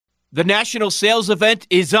The national sales event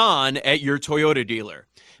is on at your Toyota dealer,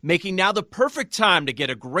 making now the perfect time to get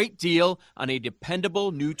a great deal on a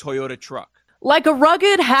dependable new Toyota truck. Like a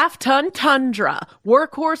rugged half-ton Tundra,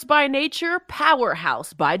 workhorse by nature,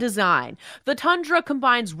 powerhouse by design. The Tundra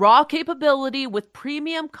combines raw capability with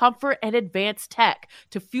premium comfort and advanced tech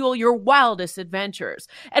to fuel your wildest adventures.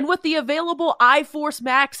 And with the available iForce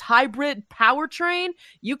Max hybrid powertrain,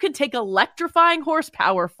 you can take electrifying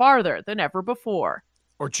horsepower farther than ever before.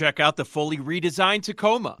 Or check out the fully redesigned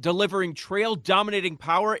Tacoma, delivering trail-dominating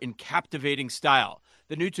power in captivating style.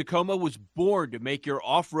 The new Tacoma was born to make your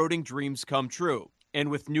off-roading dreams come true.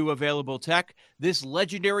 And with new available tech, this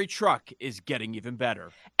legendary truck is getting even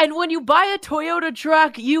better. And when you buy a Toyota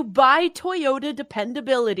truck, you buy Toyota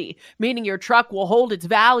dependability, meaning your truck will hold its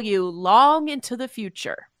value long into the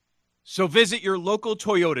future. So visit your local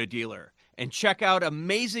Toyota dealer and check out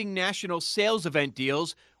amazing national sales event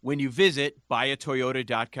deals when you visit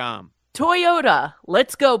buyatoyota.com. Toyota,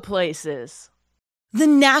 let's go places. The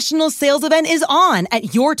national sales event is on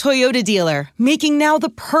at your Toyota dealer, making now the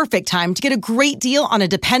perfect time to get a great deal on a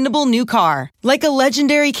dependable new car. Like a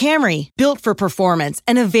legendary Camry, built for performance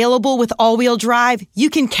and available with all-wheel drive, you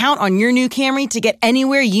can count on your new Camry to get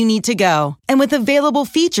anywhere you need to go. And with available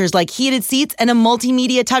features like heated seats and a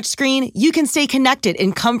multimedia touchscreen, you can stay connected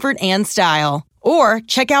in comfort and style. Or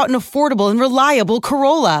check out an affordable and reliable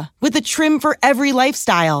Corolla with a trim for every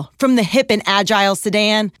lifestyle. From the hip and agile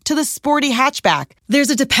sedan to the sporty hatchback, there's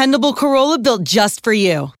a dependable Corolla built just for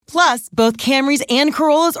you. Plus, both Camrys and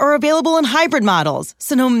Corollas are available in hybrid models,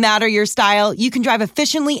 so no matter your style, you can drive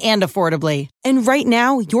efficiently and affordably. And right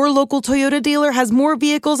now, your local Toyota dealer has more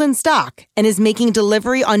vehicles in stock and is making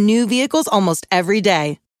delivery on new vehicles almost every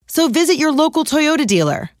day. So visit your local Toyota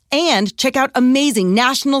dealer. And check out amazing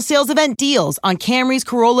national sales event deals on Camrys,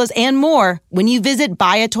 Corollas, and more when you visit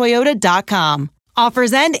buyatoyota.com.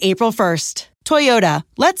 Offers end April 1st. Toyota,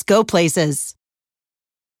 let's go places.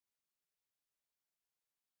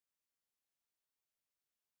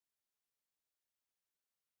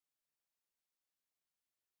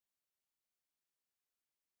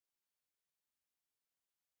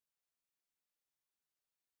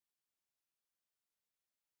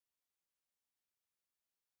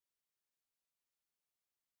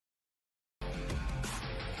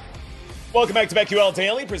 Welcome back to BetQL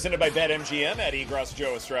Daily, presented by BetMGM. Eddie Gross,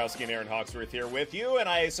 Joe Ostrowski, and Aaron Hawksworth here with you. And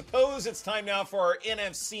I suppose it's time now for our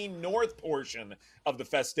NFC North portion of the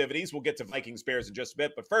festivities. We'll get to Vikings Bears in just a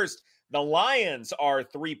bit. But first, the Lions are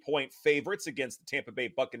 3-point favorites against the Tampa Bay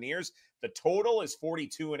Buccaneers. The total is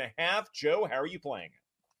 42.5. Joe, how are you playing it?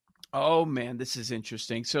 Oh, man, this is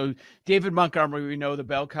interesting. So David Montgomery, we know the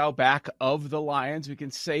bell cow back of the Lions. We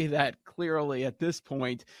can say that clearly at this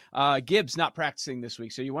point. Gibbs not practicing this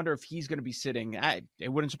week, so you wonder if he's going to be sitting. It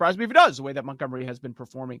wouldn't surprise me if he does, the way that Montgomery has been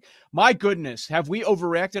performing. My goodness, have we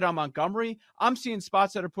overreacted on Montgomery? I'm seeing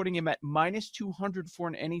spots that are putting him at minus 200 for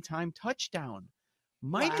an anytime touchdown.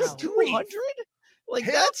 Minus 200? Like,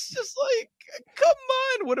 that's just like, come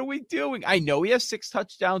on, what are we doing? I know he has 6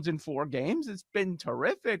 touchdowns in 4 games. It's been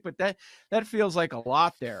terrific, but that feels like a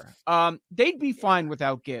lot there. They'd be fine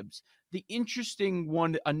without Gibbs. The interesting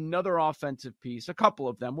one, another offensive piece, a couple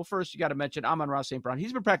of them. Well, first, you got to mention Amon-Ra St. Brown.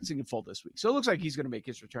 He's been practicing in full this week, so it looks like he's going to make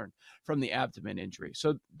his return from the abdomen injury.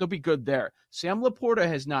 So they'll be good there. Sam Laporta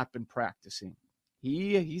has not been practicing.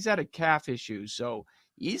 He's had a calf issue, so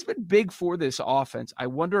he's been big for this offense. I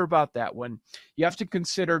wonder about that one. You have to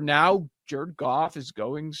consider now Jared Goff is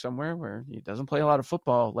going somewhere where he doesn't play a lot of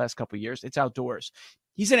football last couple of years. It's outdoors.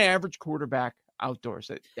 He's an average quarterback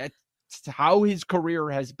outdoors. That's how his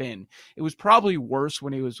career has been. It was probably worse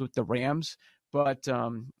when he was with the Rams, but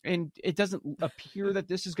and it doesn't appear that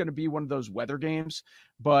this is going to be one of those weather games,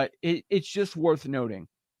 but it's just worth noting.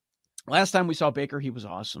 Last time we saw Baker, he was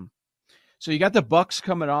awesome. So you got the Bucs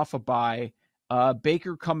coming off a bye.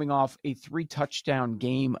 Baker coming off a 3-touchdown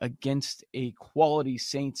game against a quality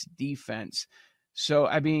Saints defense. So,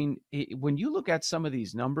 I mean, when you look at some of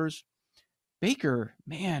these numbers, Baker,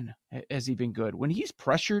 man, has he been good. When he's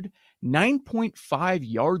pressured, 9.5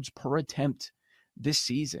 yards per attempt this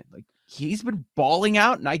season. Like, he's been balling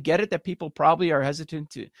out, and I get it that people probably are hesitant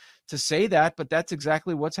to say that, but that's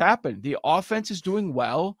exactly what's happened. The offense is doing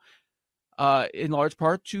well, in large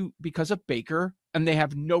part because of Baker, and they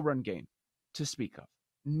have no run game to speak of.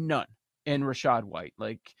 None. And Rachaad White.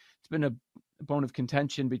 Like, it's been a bone of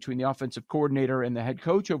contention between the offensive coordinator and the head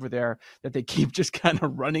coach over there that they keep just kind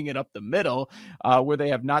of running it up the middle, where they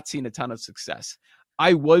have not seen a ton of success.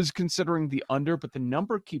 I was considering the under, but the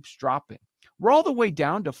number keeps dropping. We're all the way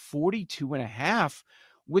down to 42.5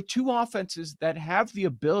 with two offenses that have the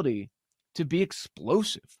ability to be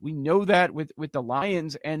explosive. We know that with the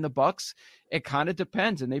Lions and the Bucks, it kind of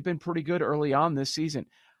depends, and they've been pretty good early on this season.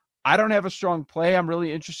 I don't have a strong play. I'm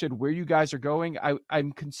really interested where you guys are going.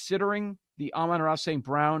 I'm considering the Amon-Ra St.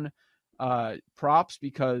 Brown props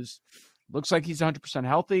because it looks like he's 100%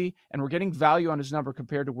 healthy, and we're getting value on his number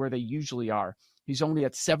compared to where they usually are. He's only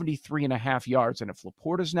at 73.5 yards, and if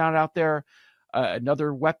Laporta's not out there,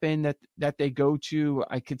 another weapon that they go to,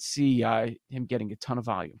 I could see him getting a ton of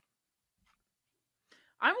volume.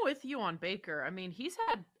 I'm with you on Baker. I mean, he's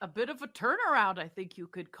had a bit of a turnaround, I think you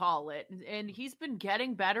could call it. And he's been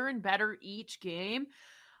getting better and better each game.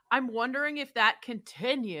 I'm wondering if that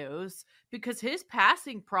continues because his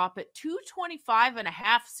passing prop at 225.5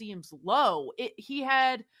 seems low. He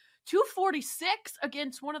had 246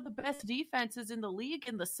 against one of the best defenses in the league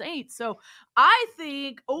in the Saints. So I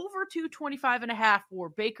think over 225.5 for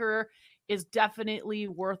Baker is definitely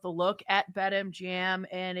worth a look at BetMGM,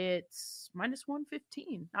 and it's minus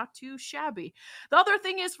 115. Not too shabby. The other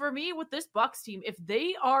thing is for me with this Bucs team, if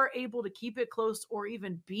they are able to keep it close or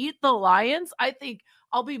even beat the Lions, I think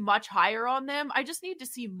I'll be much higher on them. I just need to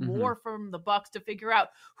see more from the Bucs to figure out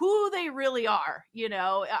who they really are. You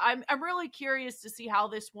know, I'm really curious to see how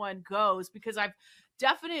this one goes because I've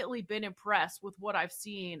definitely been impressed with what I've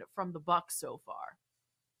seen from the Bucs so far.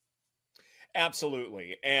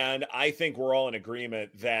 Absolutely. And I think we're all in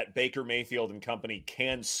agreement that Baker Mayfield and company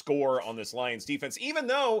can score on this Lions defense, even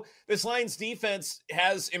though this Lions defense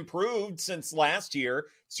has improved since last year.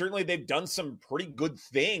 Certainly they've done some pretty good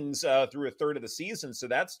things through a third of the season. So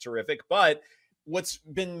that's terrific. But what's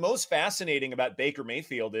been most fascinating about Baker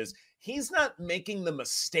Mayfield is he's not making the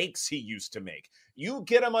mistakes he used to make. You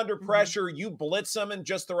get him under pressure, you blitz him in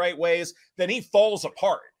just the right ways, then he falls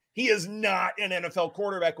apart. He is not an NFL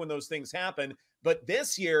quarterback when those things happen. But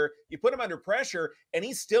this year, you put him under pressure, and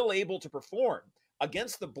he's still able to perform.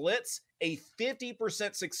 Against the blitz, a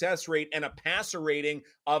 50% success rate and a passer rating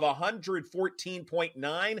of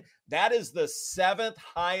 114.9. That is the 7th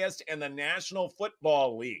highest in the National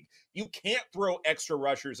Football League. You can't throw extra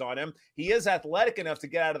rushers on him. He is athletic enough to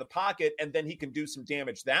get out of the pocket, and then he can do some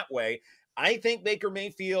damage that way. I think Baker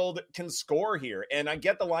Mayfield can score here. And I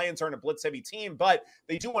get the Lions aren't a blitz-heavy team, but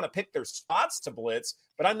they do want to pick their spots to blitz.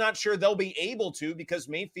 But I'm not sure they'll be able to because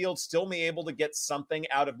Mayfield still may be able to get something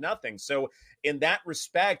out of nothing. So in that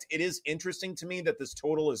respect, it is interesting to me that this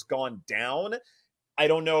total has gone down. I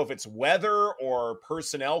don't know if it's weather or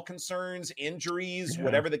personnel concerns, injuries,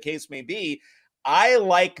 whatever the case may be. I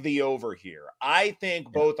like the over here. I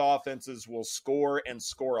think both offenses will score and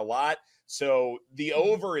score a lot. So the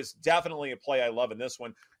over is definitely a play I love in this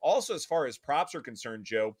one. Also, as far as props are concerned,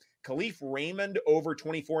 Joe, Khalif Raymond over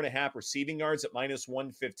 24.5 receiving yards at minus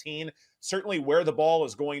 115. Certainly where the ball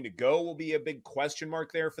is going to go will be a big question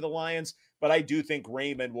mark there for the Lions. But I do think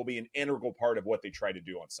Raymond will be an integral part of what they try to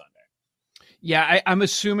do on Sunday. Yeah, I'm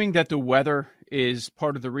assuming that the weather is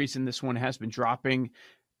part of the reason this one has been dropping.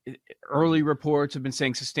 Early reports have been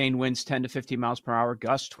saying sustained winds 10 to 15 miles per hour,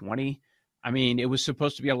 gusts 20. I mean, it was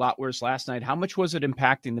supposed to be a lot worse last night. How much was it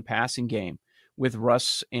impacting the passing game with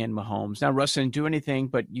Russ and Mahomes? Now, Russ didn't do anything,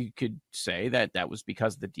 but you could say that was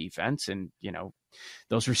because of the defense. And, you know,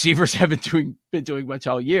 those receivers haven't been doing much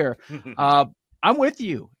all year. I'm with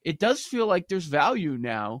you. It does feel like there's value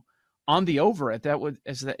now on the over at that.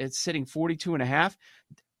 As it's sitting 42.5.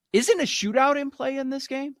 Isn't a shootout in play in this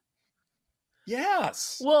game?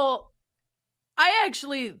 Yes. Well, I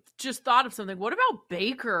actually just thought of something. What about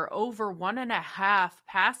Baker over 1.5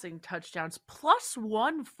 passing touchdowns plus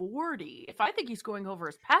 140? If I think he's going over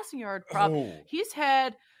his passing yard prop, he's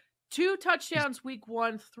had 2 touchdowns week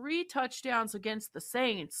 1, 3 touchdowns against the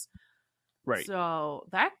Saints. Right. So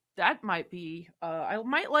that might be, I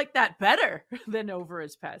might like that better than over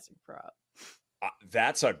his passing prop.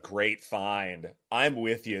 That's a great find. I'm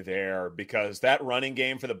with you there because that running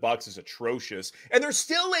game for the Bucs is atrocious, and they're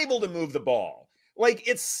still able to move the ball. Like,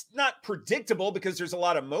 it's not predictable because there's a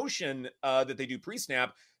lot of motion that they do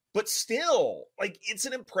pre-snap, but still, like, it's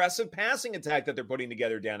an impressive passing attack that they're putting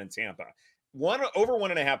together down in Tampa. Over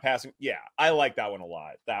 1.5 passing. Yeah, I like that one a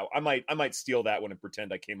lot. That I might steal that one and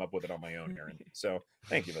pretend I came up with it on my own, Aaron. So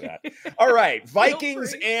thank you for that. All right,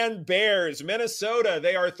 Vikings and Bears, Minnesota.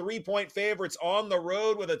 They are 3-point favorites on the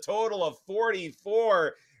road with a total of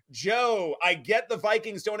 44. Joe, I get the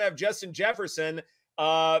Vikings don't have Justin Jefferson,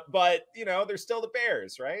 but you know they're still the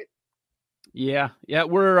Bears, right? Yeah,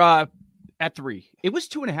 we're at 3. It was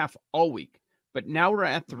 2.5 all week, but now we're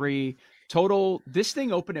at 3. Total, this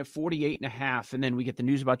thing opened at 48.5, and then we get the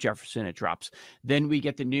news about Jefferson, it drops. Then we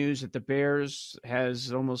get the news that the Bears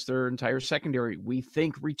has almost their entire secondary, we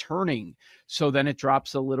think, returning. So then it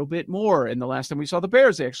drops a little bit more. And the last time we saw the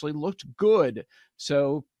Bears, they actually looked good.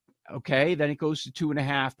 So, okay, then it goes to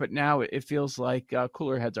 2.5, but now it feels like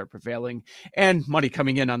cooler heads are prevailing, and money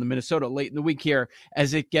coming in on the Minnesota late in the week here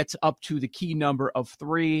as it gets up to the key number of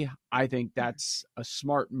 3. I think that's a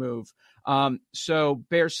smart move. So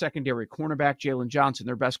Bears secondary, cornerback Jalen Johnson,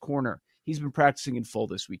 their best corner. He's been practicing in full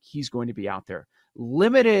this week. He's going to be out there.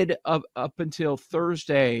 Limited up until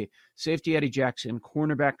Thursday, safety Eddie Jackson,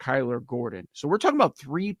 cornerback Kyler Gordon. So we're talking about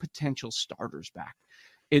 3 potential starters back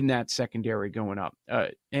in that secondary going up.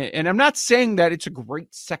 And I'm not saying that it's a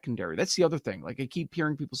great secondary. That's the other thing. Like, I keep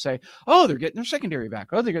hearing people say, oh, they're getting their secondary back.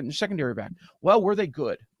 Oh, they're getting their secondary back. Well, were they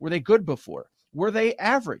good? Were they good before? Were they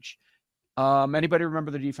average? Anybody remember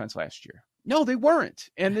the defense last year? No, they weren't.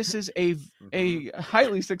 And this is a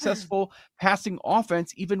highly successful passing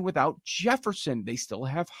offense, even without Jefferson. They still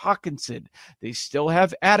have Hawkinson. They still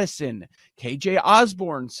have Addison. KJ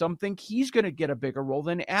Osborne, some think he's going to get a bigger role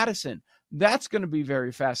than Addison. That's going to be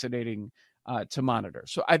very fascinating to monitor.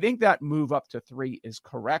 So I think that move up to 3 is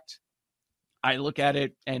correct. I look at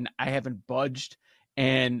it and I haven't budged.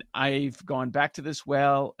 And I've gone back to this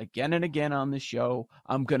well again and again on the show.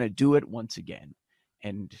 I'm going to do it once again.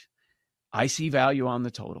 And I see value on the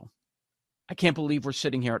total. I can't believe we're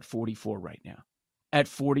sitting here at 44 right now. At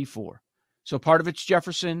 44. So part of it's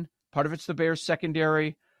Jefferson. Part of it's the Bears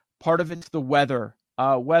secondary. Part of it's the weather.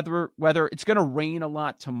 Weather. It's going to rain a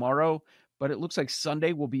lot tomorrow, but it looks like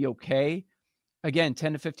Sunday will be okay. Again,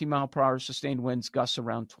 10 to 15 mile per hour sustained winds, gusts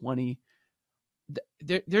around 20.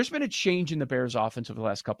 There's been a change in the Bears offense over the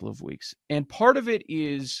last couple of weeks. And part of it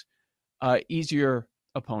is easier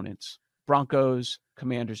opponents. Broncos,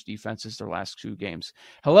 Commanders defenses, their last 2 games.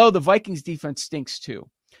 Hello, the Vikings defense stinks too.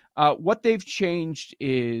 What they've changed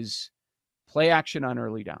is play action on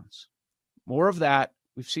early downs. More of that.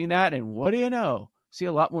 We've seen that, and what do you know? See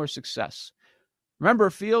a lot more success. Remember,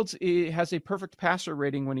 Fields has a perfect passer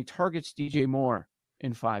rating when he targets DJ Moore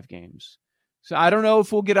in 5 games. So I don't know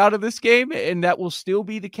if we'll get out of this game, and that will still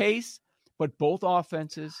be the case, but both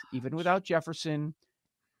offenses, even without Jefferson,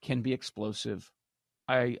 can be explosive.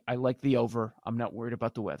 I like the over. I'm not worried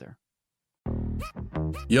about the weather.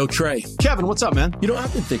 Yo, Trey. Kevin, what's up, man? You know,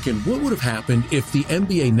 I've been thinking, what would have happened if the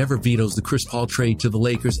NBA never vetoes the Chris Paul trade to the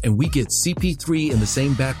Lakers and we get CP3 in the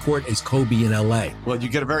same backcourt as Kobe in LA? Well, you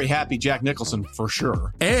get a very happy Jack Nicholson, for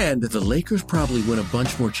sure. And the Lakers probably win a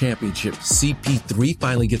bunch more championships. CP3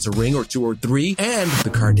 finally gets a ring or 2 or 3, and the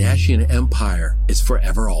Kardashian empire is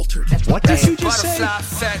forever altered. What did you just say?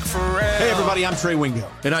 Hey, everybody, I'm Trey Wingo.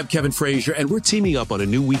 And I'm Kevin Frazier, and we're teaming up on a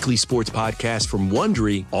new weekly sports podcast from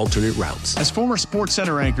Wondery, Alternate Routes. As former Sports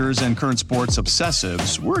Center anchors and current sports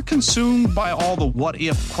obsessives, we're consumed by all the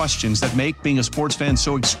what-if questions that make being a sports fan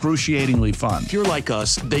so excruciatingly fun. If you're like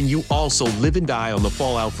us, then you also live and die on the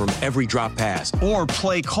fallout from every drop pass. Or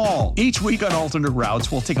play call. Each week on Alternate Routes,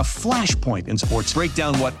 we'll take a flashpoint in sports, break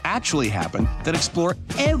down what actually happened, then explore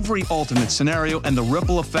every alternate scenario and the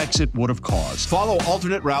ripple effects it would have caused. Follow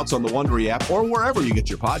Alternate Routes on the Wondery app or wherever you get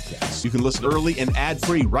your podcasts. You can listen early and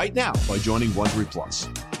ad-free right now by joining Wondery Plus.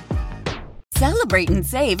 Celebrate and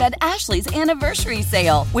save at Ashley's Anniversary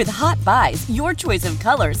Sale. With Hot Buys, your choice of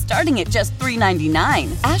colors starting at just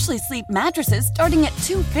 $3.99. Ashley Sleep mattresses starting at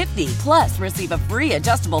 $2.50. Plus, receive a free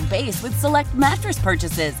adjustable base with select mattress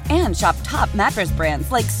purchases. And shop top mattress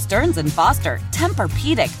brands like Stearns & Foster,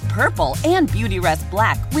 Tempur-Pedic, Purple, and Beautyrest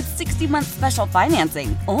Black with 60-month special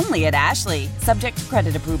financing. Only at Ashley. Subject to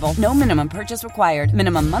credit approval. No minimum purchase required.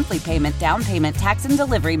 Minimum monthly payment, down payment, tax, and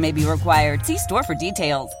delivery may be required. See store for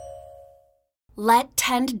details. Let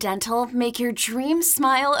Tend Dental make your dream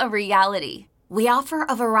smile a reality. We offer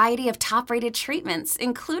a variety of top-rated treatments,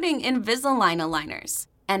 including Invisalign aligners.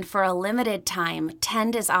 And for a limited time,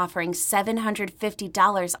 Tend is offering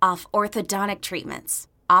 $750 off orthodontic treatments.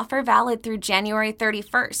 Offer valid through January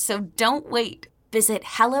 31st, so don't wait. Visit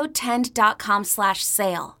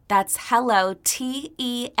hellotend.com/sale. That's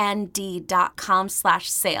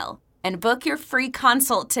hellotend.com/sale. And book your free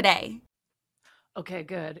consult today. Okay,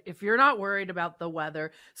 good. If you're not worried about the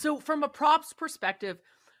weather. So from a props perspective,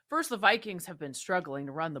 first, the Vikings have been struggling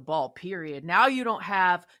to run the ball, period. Now you don't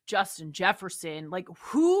have Justin Jefferson. Like,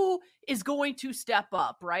 who is going to step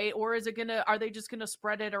up, right? Or are they just going to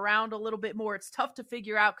spread it around a little bit more? It's tough to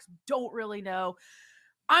figure out because we don't really know.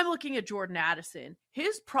 I'm looking at Jordan Addison.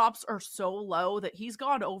 His props are so low that he's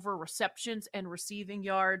gone over receptions and receiving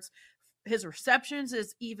yards. His receptions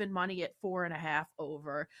is even money at 4.5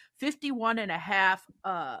 over, 51.5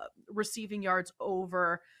 receiving yards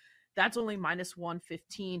over. That's only minus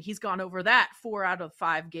 115. He's gone over that 4 out of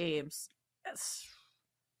 5 games. Yes.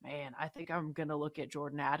 Man, I think I'm going to look at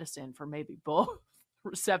Jordan Addison for maybe both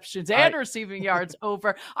receptions and receiving yards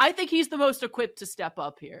over. I think he's the most equipped to step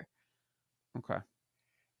up here. Okay.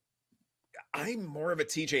 I'm more of a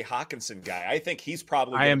TJ Hawkinson guy. I think he's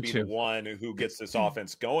probably going to be the one who gets this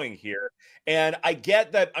offense going here. And I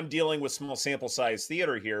get that I'm dealing with small sample size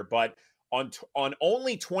theater here, but on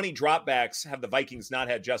only 20 dropbacks have the Vikings not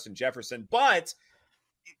had Justin Jefferson. But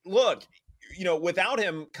look, without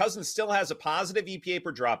him, Cousins still has a positive EPA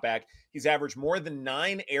per dropback. He's averaged more than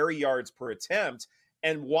 9 air yards per attempt.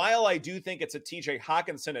 And while I do think it's a TJ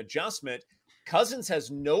Hawkinson adjustment, Cousins has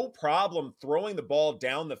no problem throwing the ball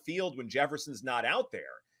down the field when Jefferson's not out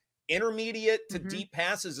there. Intermediate to deep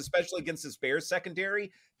passes, especially against this Bears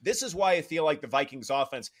secondary. This is why I feel like the Vikings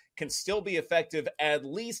offense can still be effective, at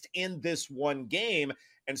least in this one game.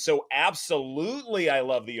 And so absolutely, I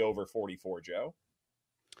love the over 44, Joe.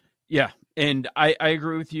 Yeah, and I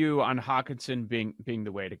agree with you on Hawkinson being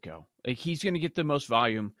the way to go. Like, he's going to get the most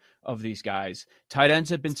volume of these guys. Tight ends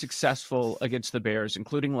have been successful against the Bears,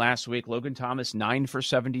 including last week. Logan Thomas, 9 for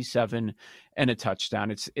 77 and a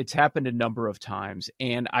touchdown. It's happened a number of times,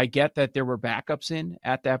 and I get that there were backups in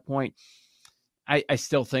at that point. I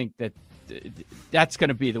still think that that's going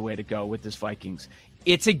to be the way to go with this Vikings.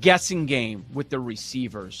 It's a guessing game with the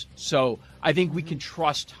receivers. So I think we can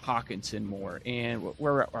trust Hawkinson more. And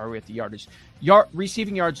where are we at the yardage?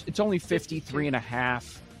 Receiving yards, it's only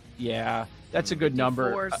 53.5. Yeah, that's a good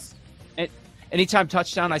number. Anytime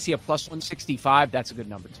touchdown, I see a plus 165. That's a good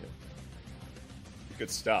number, too.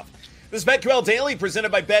 Good stuff. This is BetQL Daily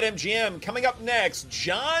presented by BetMGM. Coming up next,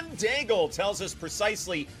 John Daigle tells us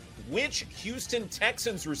precisely which Houston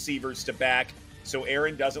Texans receivers to back so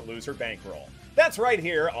Aaron doesn't lose her bankroll. That's right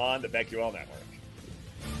here on the BetQL Network.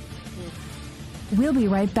 We'll be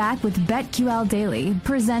right back with BetQL Daily,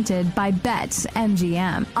 presented by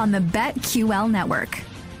BetMGM on the BetQL Network.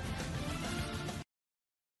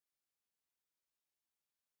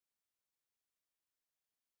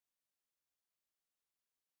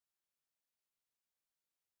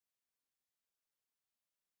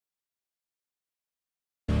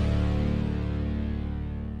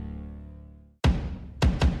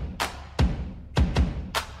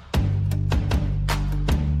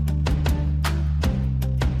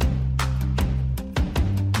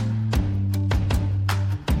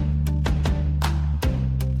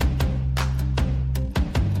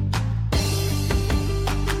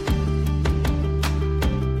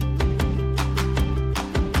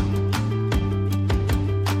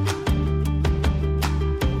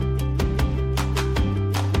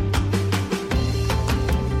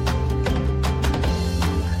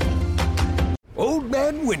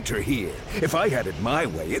 Winter here. If I had it my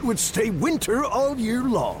way, it would stay winter all year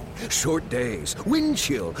long. Short days, wind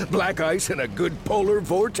chill, black ice, and a good polar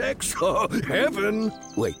vortex. Oh, heaven!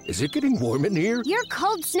 Wait, is it getting warm in here? Your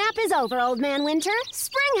cold snap is over, Old Man Winter.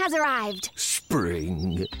 Spring has arrived.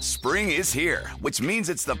 Spring. Spring is here, which means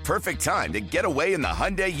it's the perfect time to get away in the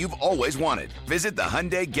Hyundai you've always wanted. Visit the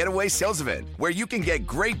Hyundai Getaway Sales Event, where you can get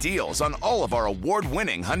great deals on all of our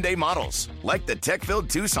award-winning Hyundai models, like the tech-filled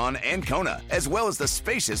Tucson and Kona, as well as the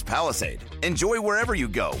spacious Palisade. Enjoy wherever you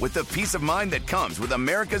go with the peace of mind that comes with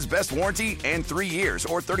America's best warranty and 3 years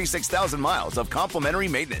or 36,000 miles of complimentary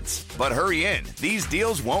maintenance. But hurry in, these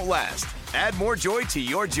deals won't last. Add more joy to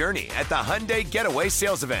your journey at the Hyundai Getaway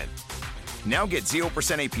Sales Event. Now get 0%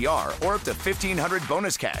 APR or up to $1,500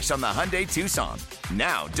 bonus cash on the Hyundai Tucson.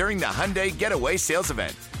 Now, during the Hyundai Getaway Sales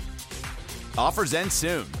Event. Offers end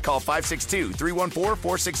soon. Call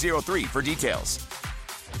 562-314-4603 for details.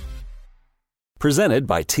 Presented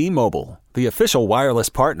by T-Mobile, the official wireless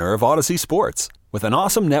partner of Odyssey Sports. With an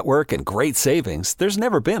awesome network and great savings, there's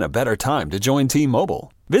never been a better time to join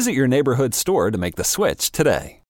T-Mobile. Visit your neighborhood store to make the switch today.